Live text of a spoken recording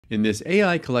In this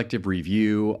AI Collective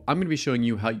review, I'm going to be showing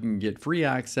you how you can get free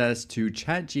access to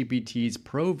ChatGPT's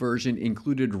Pro version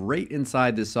included right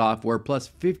inside the software, plus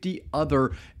 50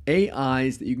 other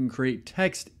AIs that you can create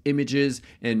text, images,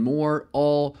 and more,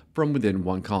 all from within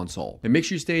one console. And make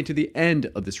sure you stay to the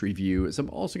end of this review, as I'm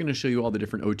also going to show you all the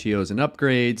different OTOs and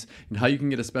upgrades, and how you can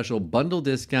get a special bundle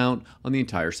discount on the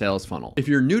entire sales funnel. If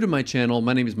you're new to my channel,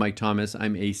 my name is Mike Thomas.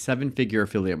 I'm a 7-figure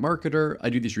affiliate marketer. I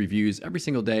do these reviews every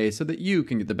single day so that you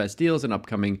can get the best deals on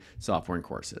upcoming software and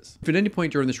courses. If at any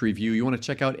point during this review you want to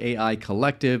check out AI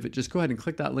Collective, just go ahead and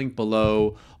click that link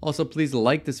below. Also, please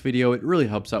like this video. It really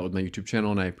helps out with my YouTube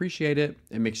channel and I appreciate it.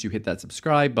 And make sure you hit that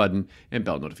subscribe button and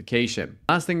bell notification.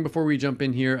 Last thing before we jump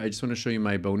in here, I just want to show you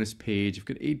my bonus page. I've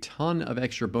got a ton of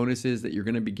extra bonuses that you're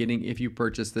going to be getting if you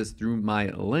purchase this through my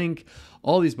link.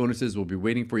 All these bonuses will be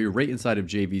waiting for you right inside of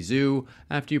JVZoo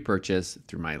after you purchase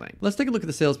through my link. Let's take a look at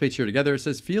the sales page here together. It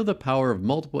says, feel the power of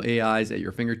multiple AIs at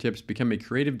your fingertips. Become a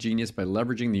creative genius by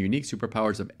leveraging the unique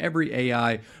superpowers of every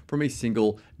AI from a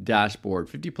single dashboard.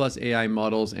 50 plus AI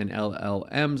models and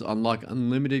LLMs unlock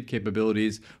unlimited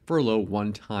capabilities for a low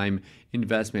one-time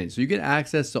investment. So you get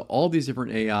access to all these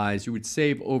different AIs. You would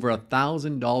save over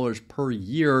 $1,000 per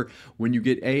year when you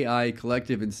get AI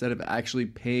Collective instead of actually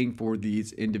paying for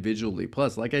these individually.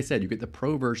 Plus, like I said, you get the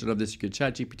pro version of this. You get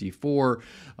ChatGPT 4.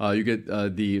 You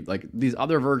get these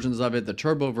other versions of it, the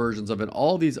turbo versions of it,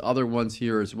 all these other ones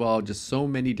here as well. Just so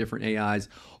many different AIs,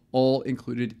 all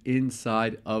included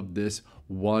inside of this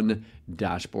one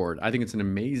dashboard. I think it's an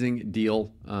amazing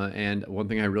deal. And one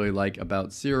thing I really like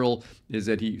about Cyril is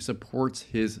that he supports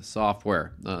his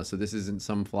software. So this isn't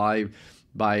some fly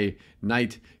by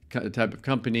night type of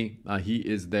company. He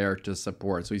is there to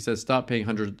support. So he says, stop paying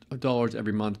 $100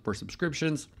 every month per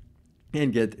subscriptions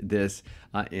and get this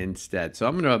instead. So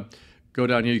I'm going to go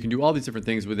down here. You can do all these different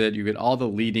things with it. You get all the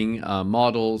leading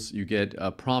models. You get a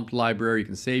prompt library. You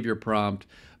can save your prompt,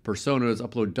 personas,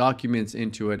 upload documents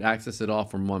into it, access it all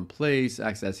from one place,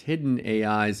 access hidden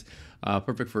AIs,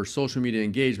 perfect for social media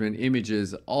engagement,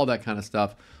 images, all that kind of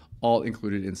stuff, all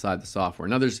included inside the software.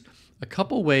 Now there's a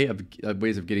couple ways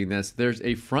of getting this. There's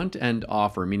a front end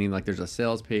offer, meaning like there's a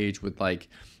sales page with like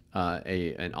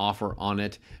an offer on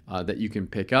it that you can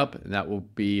pick up. And that will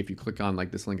be if you click on like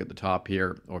this link at the top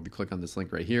here, or if you click on this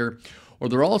link right here. Or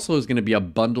there also is going to be a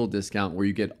bundle discount where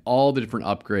you get all the different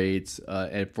upgrades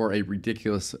for a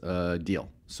ridiculous deal.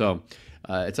 So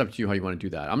it's up to you how you want to do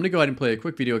that. I'm going to go ahead and play a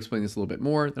quick video explaining this a little bit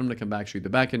more. Then I'm going to come back, show you the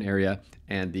backend area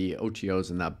and the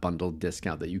OTOs and that bundle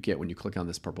discount that you get when you click on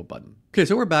this purple button. Okay,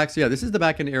 so we're back. So yeah, this is the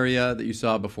backend area that you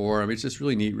saw before. I mean, it's just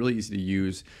really neat, really easy to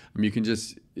use. I mean,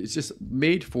 it's just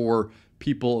made for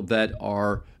people that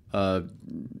are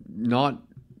not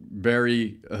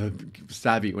very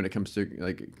savvy when it comes to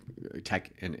like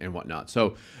tech and whatnot.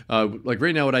 So like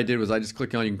right now what I did was I just you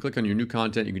can click on your new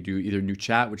content. You can do either new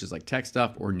chat, which is like tech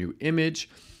stuff, or new image.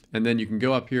 And then you can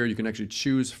go up here, you can actually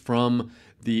choose from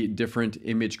the different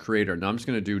image creator. Now I'm just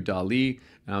going to do DALL-E,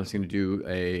 and I'm just going to do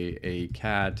a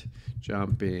cat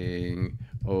jumping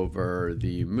over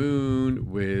the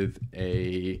moon with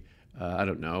a, I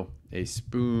don't know, a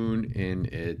spoon in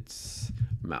its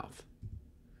mouth.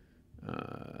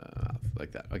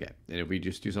 Like that. Okay. And if we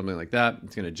just do something like that,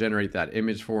 it's going to generate that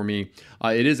image for me.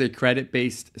 It is a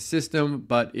credit-based system,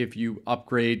 but if you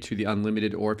upgrade to the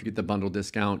unlimited, or if you get the bundle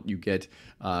discount, you get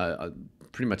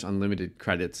pretty much unlimited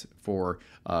credits for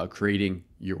creating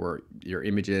your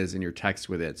images and your text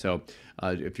with it. So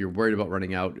if you're worried about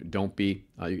running out, don't be,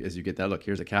 as you get that. Look,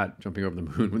 here's a cat jumping over the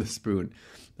moon with a spoon.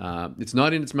 It's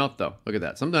not in its mouth though. Look at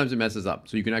that. Sometimes it messes up.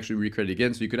 So you can actually recreate it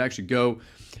again. So you could actually go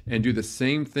and do the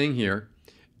same thing here.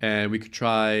 And we could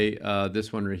try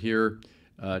this one right here,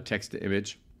 text to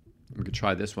image. We could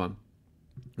try this one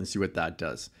and see what that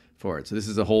does for it. So this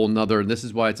is a whole nother, this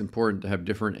is why it's important to have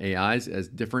different AIs, as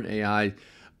different AI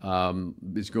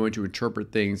is going to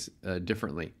interpret things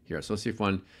differently here. So let's see if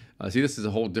one, see, this is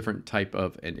a whole different type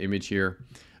of an image here.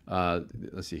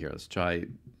 Let's see here, let's try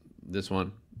this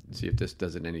one, see if this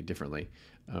does it any differently.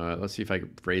 Let's see if I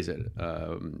can phrase it.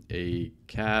 A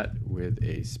cat with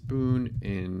a spoon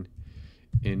in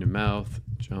a mouth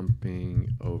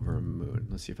jumping over a moon.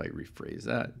 Let's see if I can rephrase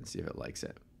that and see if it likes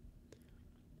it.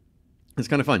 It's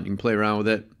kind of fun. You can play around with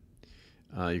it.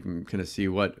 You can kind of see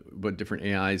what different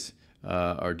AIs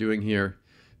are doing here.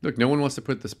 Look, no one wants to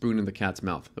put the spoon in the cat's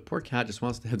mouth. The poor cat just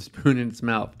wants to have the spoon in its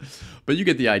mouth. But you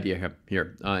get the idea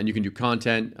here. And you can do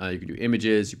content, you can do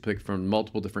images, you pick from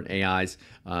multiple different AIs,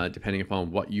 depending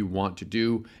upon what you want to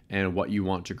do and what you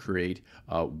want to create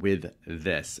with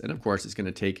this. And of course, it's going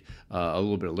to take a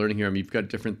little bit of learning here. I mean, you've got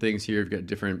different things here. You've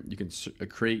got you can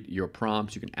create your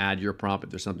prompts. You can add your prompt if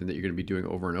there's something that you're going to be doing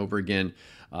over and over again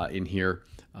in here.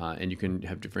 And you can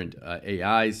have different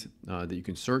AIs that you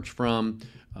can search from.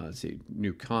 Let's see,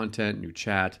 new content, new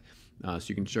chat. So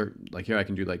you can search, like here I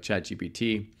can do like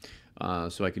ChatGPT.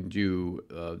 So I can do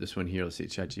this one here. Let's see,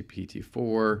 ChatGPT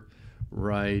 4.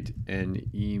 Write an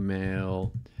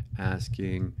email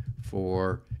asking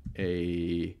for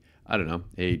a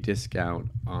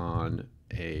discount on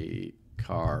a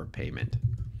car payment.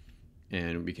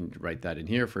 And we can write that in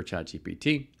here for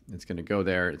ChatGPT. It's going to go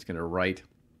there. It's going to write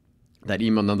that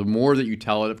email. Now, the more that you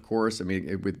tell it, of course, I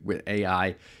mean, with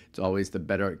AI, it's always the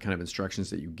better kind of instructions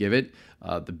that you give it,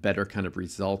 the better kind of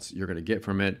results you're going to get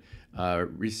from it.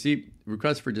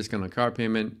 Request for discount on car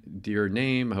payment. Dear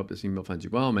name, I hope this email finds you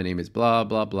well. My name is blah,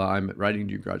 blah, blah. I'm writing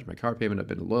to you regarding my car payment. I've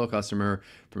been a loyal customer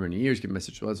for many years. Given my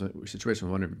situation,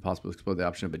 I wonder if it's possible to explore the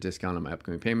option of a discount on my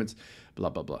upcoming payments, blah,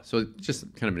 blah, blah. So just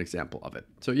kind of an example of it.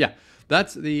 So yeah,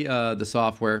 that's the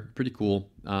software. Pretty cool.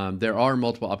 There are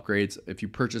multiple upgrades. If you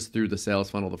purchase through the sales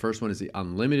funnel, the first one is the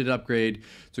unlimited upgrade.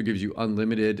 So it gives you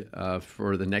unlimited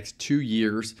for the next 2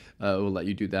 years. It will let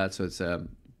you do that. So it's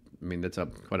I mean, that's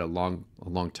quite a long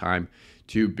time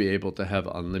to be able to have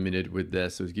unlimited with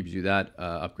this. So it gives you that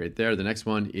upgrade there. The next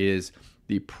one is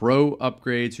the Pro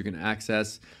upgrade. So you can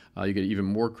access, you get even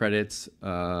more credits,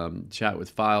 chat with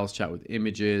files, chat with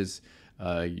images.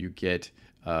 You get,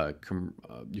 you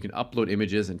can upload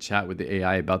images and chat with the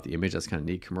AI about the image. That's kind of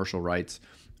neat. Commercial rights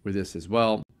with this as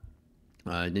well.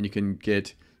 And then you can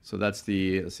get, so that's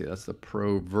that's the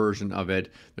Pro version of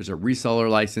it. There's a reseller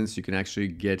license. You can actually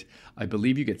get, I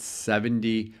believe you get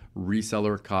 70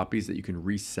 reseller copies that you can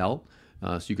resell.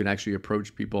 So you can actually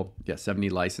approach people, 70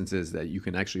 licenses that you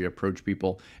can actually approach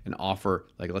people and offer,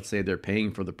 like let's say they're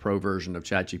paying for the Pro version of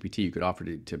ChatGPT, you could offer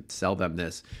to sell them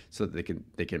this so that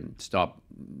they can stop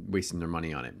wasting their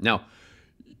money on it. Now,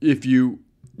 if you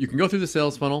can go through the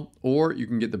sales funnel, or you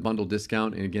can get the bundle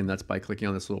discount. And again, that's by clicking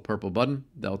on this little purple button.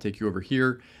 That'll take you over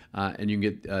here. And you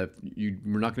can get,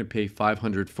 we're not going to pay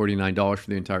 $549 for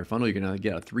the entire funnel. You're going to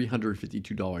get a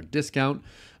 $352 discount.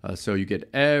 So you get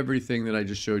everything that I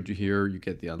just showed you here. You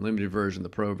get the unlimited version, the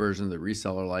Pro version, the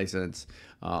reseller license,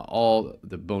 all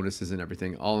the bonuses and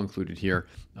everything, all included here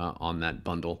on that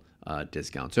bundle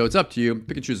discount. So it's up to you.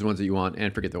 Pick and choose the ones that you want,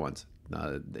 and forget the ones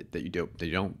that you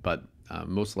don't. But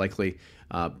most likely,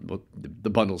 the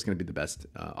bundle is going to be the best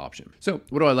option. So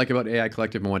what do I like about AI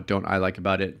Collective and what don't I like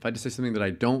about it? If I had to say something that I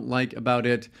don't like about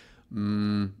it,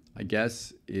 I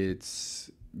guess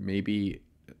it's maybe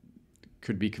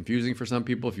could be confusing for some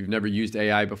people. If you've never used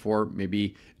AI before,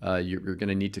 maybe you're going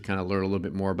to need to kind of learn a little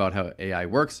bit more about how AI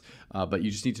works. But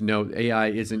you just need to know AI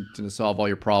isn't going to solve all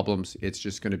your problems. It's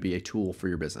just going to be a tool for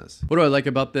your business. What do I like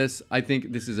about this? I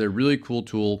think this is a really cool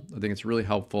tool. I think it's really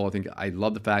helpful. I think I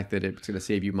love the fact that it's going to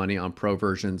save you money on Pro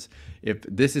versions. If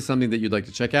this is something that you'd like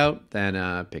to check out,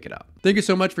 then pick it up. Thank you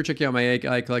so much for checking out my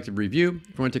AI Collective review.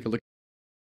 If you want to take a look,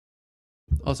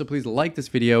 also please like this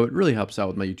video. It really helps out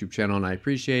with my YouTube channel and I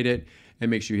appreciate it. And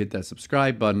make sure you hit that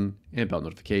subscribe button and bell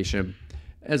notification.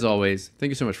 As always, thank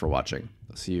you so much for watching.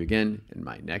 I'll see you again in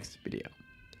my next video.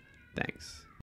 Thanks.